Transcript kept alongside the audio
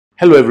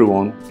Hello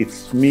everyone,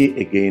 it's me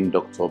again,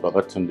 Dr.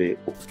 Babatunde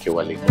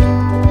Okewale.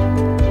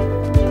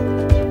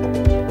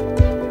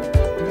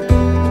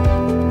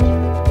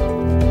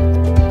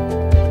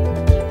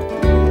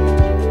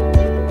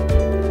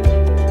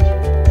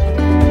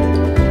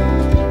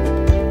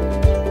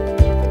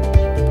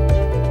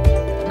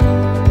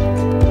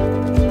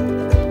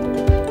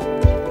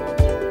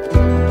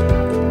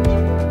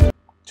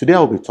 Today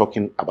I'll be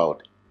talking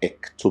about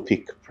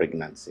ectopic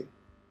pregnancy.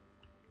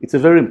 It's a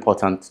very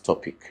important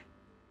topic.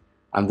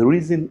 And the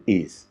reason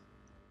is,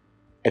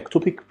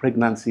 ectopic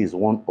pregnancy is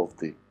one of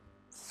the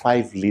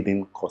 5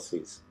 leading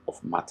causes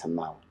of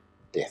maternal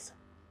death.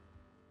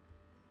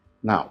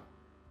 Now,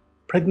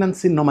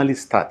 pregnancy normally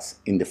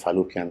starts in the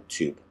fallopian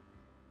tube.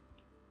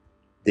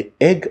 The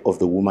egg of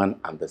the woman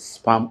and the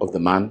sperm of the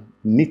man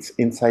meets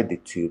inside the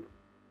tube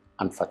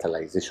and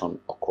fertilization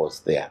occurs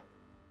there.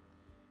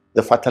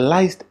 The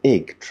fertilized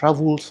egg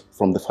travels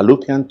from the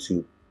fallopian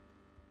tube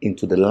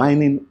into the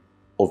lining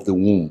of the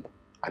womb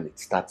and it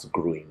starts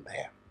growing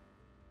there.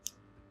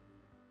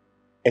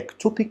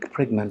 Ectopic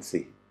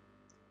pregnancy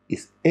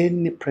is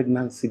any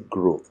pregnancy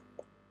growth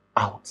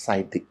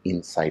outside the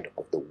inside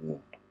of the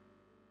womb.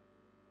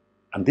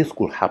 And this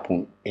could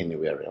happen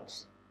anywhere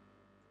else.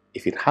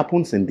 If it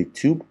happens in the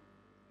tube,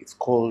 it's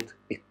called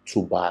a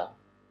tubal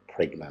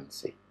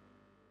pregnancy.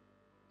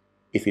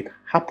 If it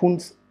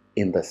happens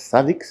in the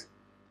cervix,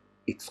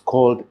 it's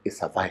called a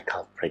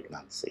cervical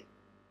pregnancy.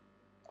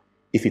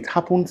 If it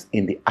happens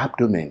in the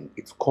abdomen,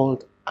 it's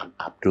called an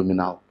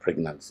abdominal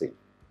pregnancy.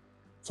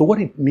 So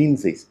what it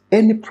means is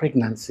any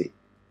pregnancy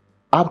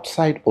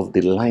outside of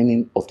the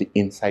lining of the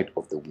inside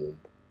of the womb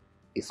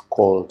is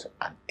called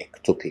an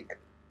ectopic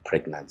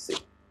pregnancy.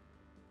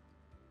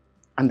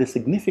 And the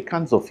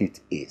significance of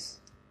it is,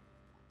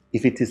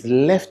 if it is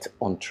left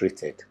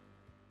untreated,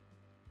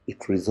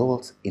 it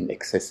results in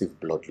excessive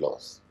blood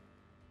loss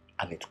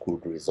and it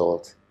could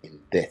result in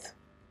death.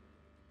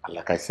 And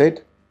like I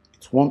said,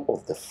 it's one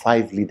of the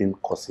 5 leading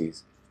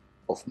causes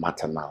of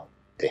maternal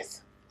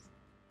death.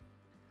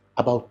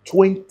 About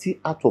 20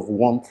 out of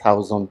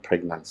 1,000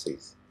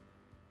 pregnancies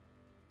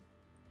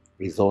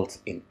result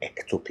in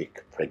ectopic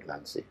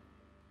pregnancy.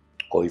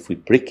 Or if we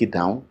break it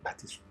down,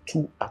 that is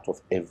 2 out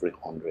of every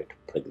 100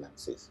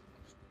 pregnancies.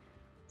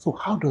 So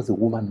how does a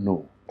woman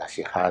know that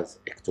she has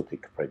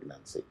ectopic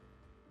pregnancy?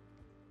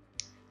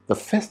 The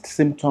first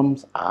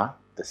symptoms are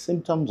the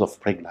symptoms of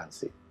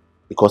pregnancy,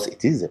 because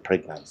it is a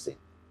pregnancy.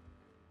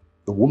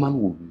 The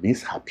woman will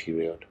miss her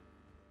period.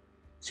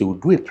 She will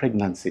do a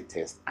pregnancy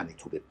test and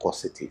it will be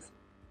positive.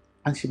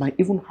 And she might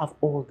even have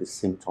all the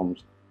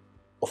symptoms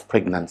of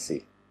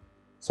pregnancy,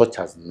 such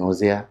as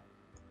nausea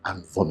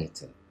and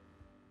vomiting.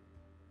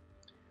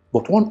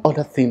 But one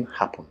other thing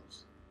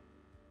happens.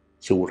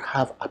 She will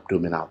have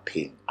abdominal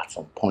pain at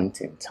some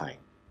point in time.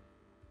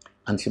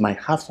 And she might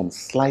have some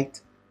slight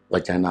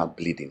vaginal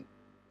bleeding.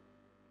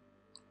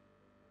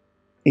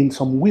 In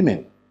some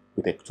women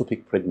with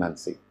ectopic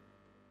pregnancy,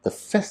 the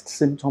first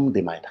symptom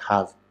they might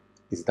have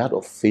is that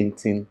of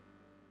fainting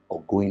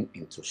or going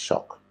into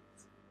shock.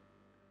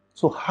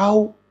 So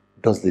how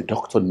does the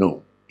doctor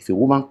know if a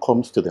woman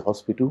comes to the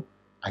hospital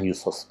and you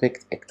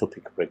suspect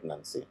ectopic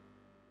pregnancy?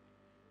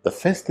 The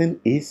first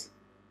thing is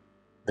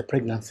the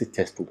pregnancy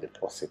test will be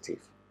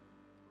positive.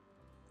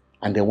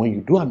 And then when you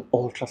do an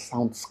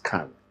ultrasound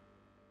scan,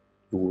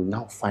 you will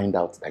now find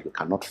out that you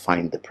cannot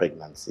find the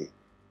pregnancy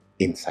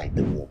inside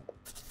the womb.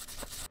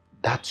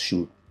 That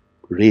should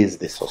raise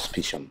the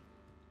suspicion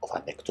of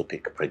an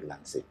ectopic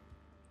pregnancy.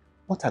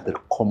 What are the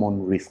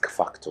common risk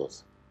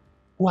factors?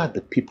 Who are the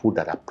people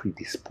that are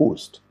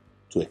predisposed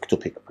to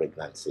ectopic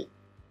pregnancy?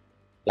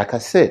 Like I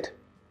said,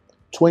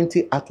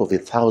 20 out of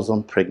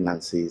 1,000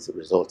 pregnancies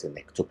result in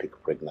ectopic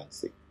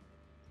pregnancy.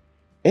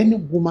 Any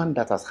woman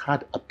that has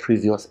had a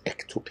previous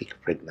ectopic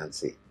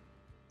pregnancy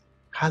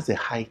has a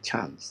high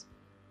chance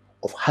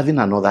of having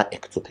another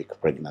ectopic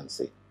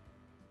pregnancy.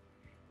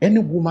 Any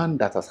woman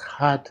that has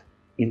had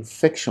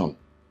infection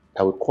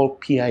that we call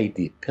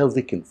PID,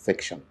 pelvic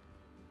infection,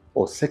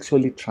 or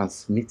sexually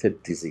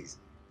transmitted disease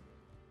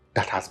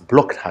that has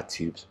blocked her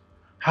tubes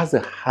has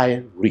a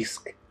high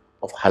risk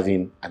of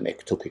having an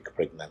ectopic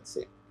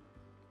pregnancy.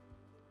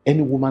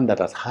 Any woman that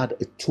has had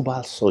a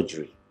tubal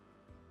surgery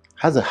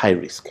has a high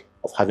risk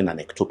of having an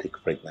ectopic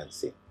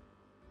pregnancy.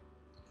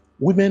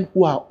 Women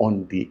who are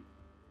on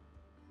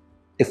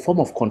a form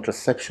of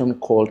contraception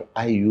called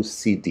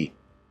IUCD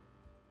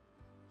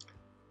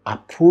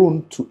are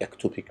prone to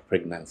ectopic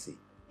pregnancy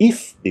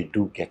if they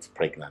do get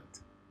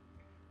pregnant.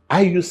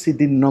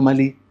 IUCD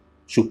normally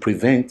should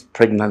prevent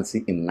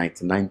pregnancy in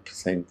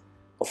 99%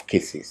 of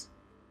cases.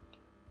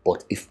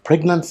 But if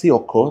pregnancy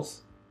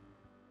occurs,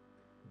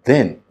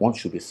 then one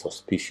should be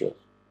suspicious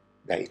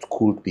that it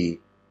could be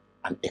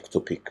an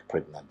ectopic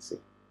pregnancy.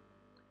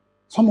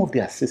 Some of the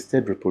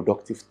assisted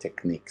reproductive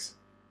techniques,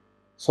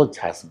 such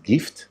as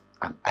GIFT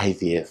and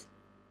IVF,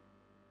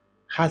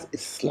 has a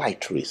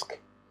slight risk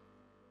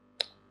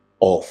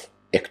of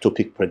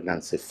ectopic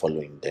pregnancy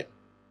following them.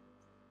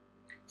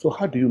 So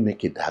how do you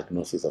make a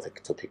diagnosis of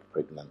ectopic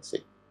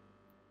pregnancy?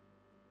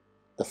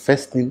 The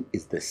first thing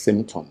is the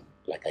symptom,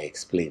 like I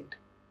explained.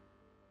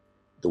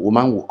 The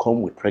woman will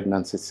come with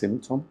pregnancy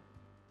symptom.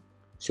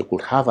 She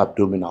could have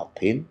abdominal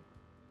pain.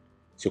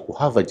 She could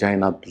have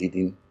vaginal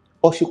bleeding,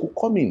 or she could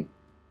come in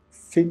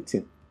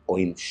fainting or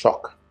in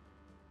shock.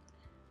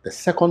 The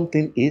second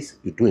thing is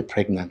you do a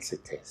pregnancy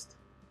test.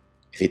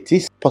 If it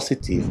is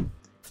positive,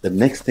 the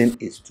next thing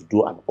is to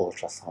do an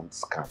ultrasound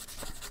scan,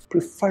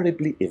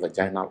 preferably a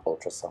vaginal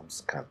ultrasound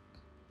scan.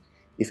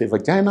 If a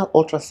vaginal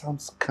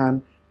ultrasound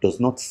scan does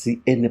not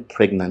see any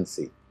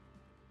pregnancy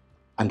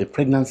and the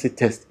pregnancy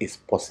test is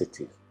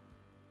positive,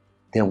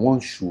 then one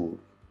should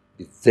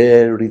be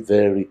very,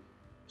 very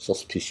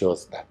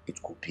suspicious that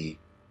it could be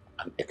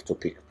an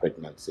ectopic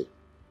pregnancy.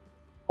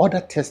 Other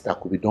tests that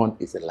could be done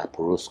is a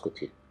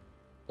laparoscopy.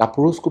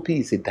 Laparoscopy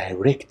is a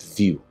direct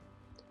view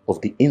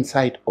of the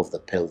inside of the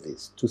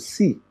pelvis to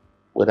see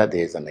whether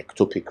there is an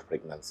ectopic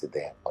pregnancy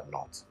there or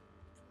not.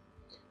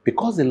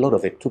 Because a lot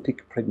of ectopic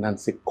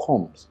pregnancy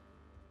comes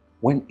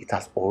when it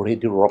has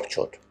already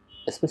ruptured,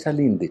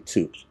 especially in the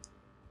tubes,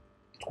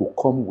 it will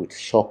come with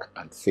shock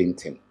and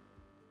fainting.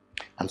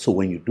 And so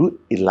when you do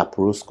a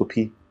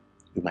laparoscopy,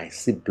 you might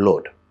see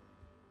blood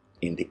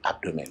in the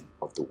abdomen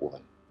of the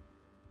woman.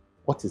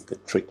 What is the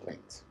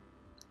treatment?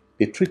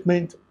 The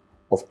treatment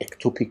of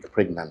ectopic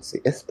pregnancy,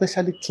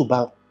 especially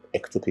tubal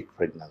ectopic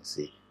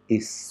pregnancy,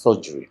 is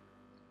surgery.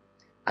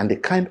 And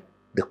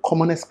the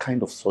commonest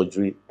kind of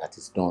surgery that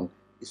is done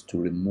is to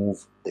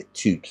remove the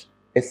tubes,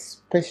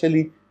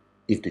 especially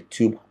if the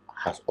tube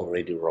has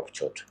already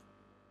ruptured.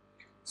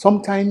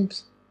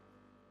 Sometimes,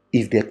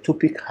 if the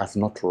ectopic has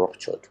not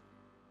ruptured,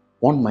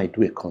 one might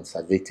do a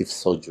conservative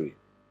surgery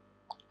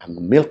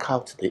and milk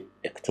out the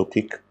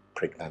ectopic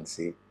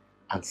pregnancy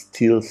and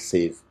still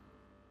save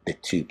the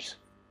tubes.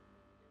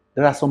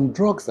 There are some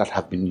drugs that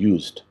have been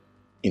used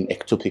in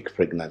ectopic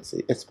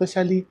pregnancy,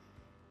 especially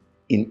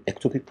in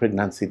ectopic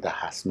pregnancy that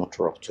has not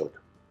ruptured.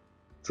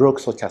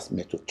 Drugs such as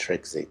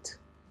methotrexate.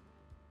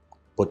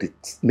 But the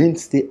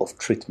mainstay of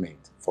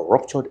treatment for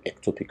ruptured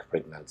ectopic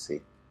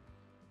pregnancy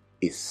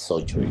is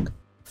surgery.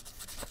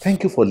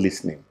 Thank you for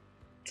listening.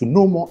 To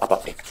know more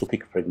about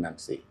ectopic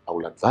pregnancy, I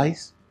will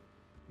advise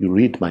you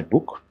read my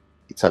book.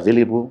 It's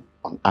available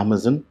on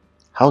Amazon,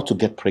 How to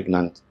Get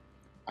Pregnant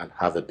and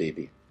Have a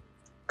Baby.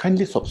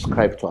 Kindly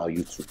subscribe to our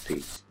YouTube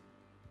page.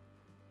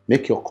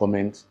 Make your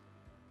comments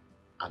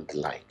and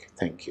like.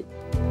 Thank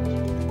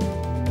you.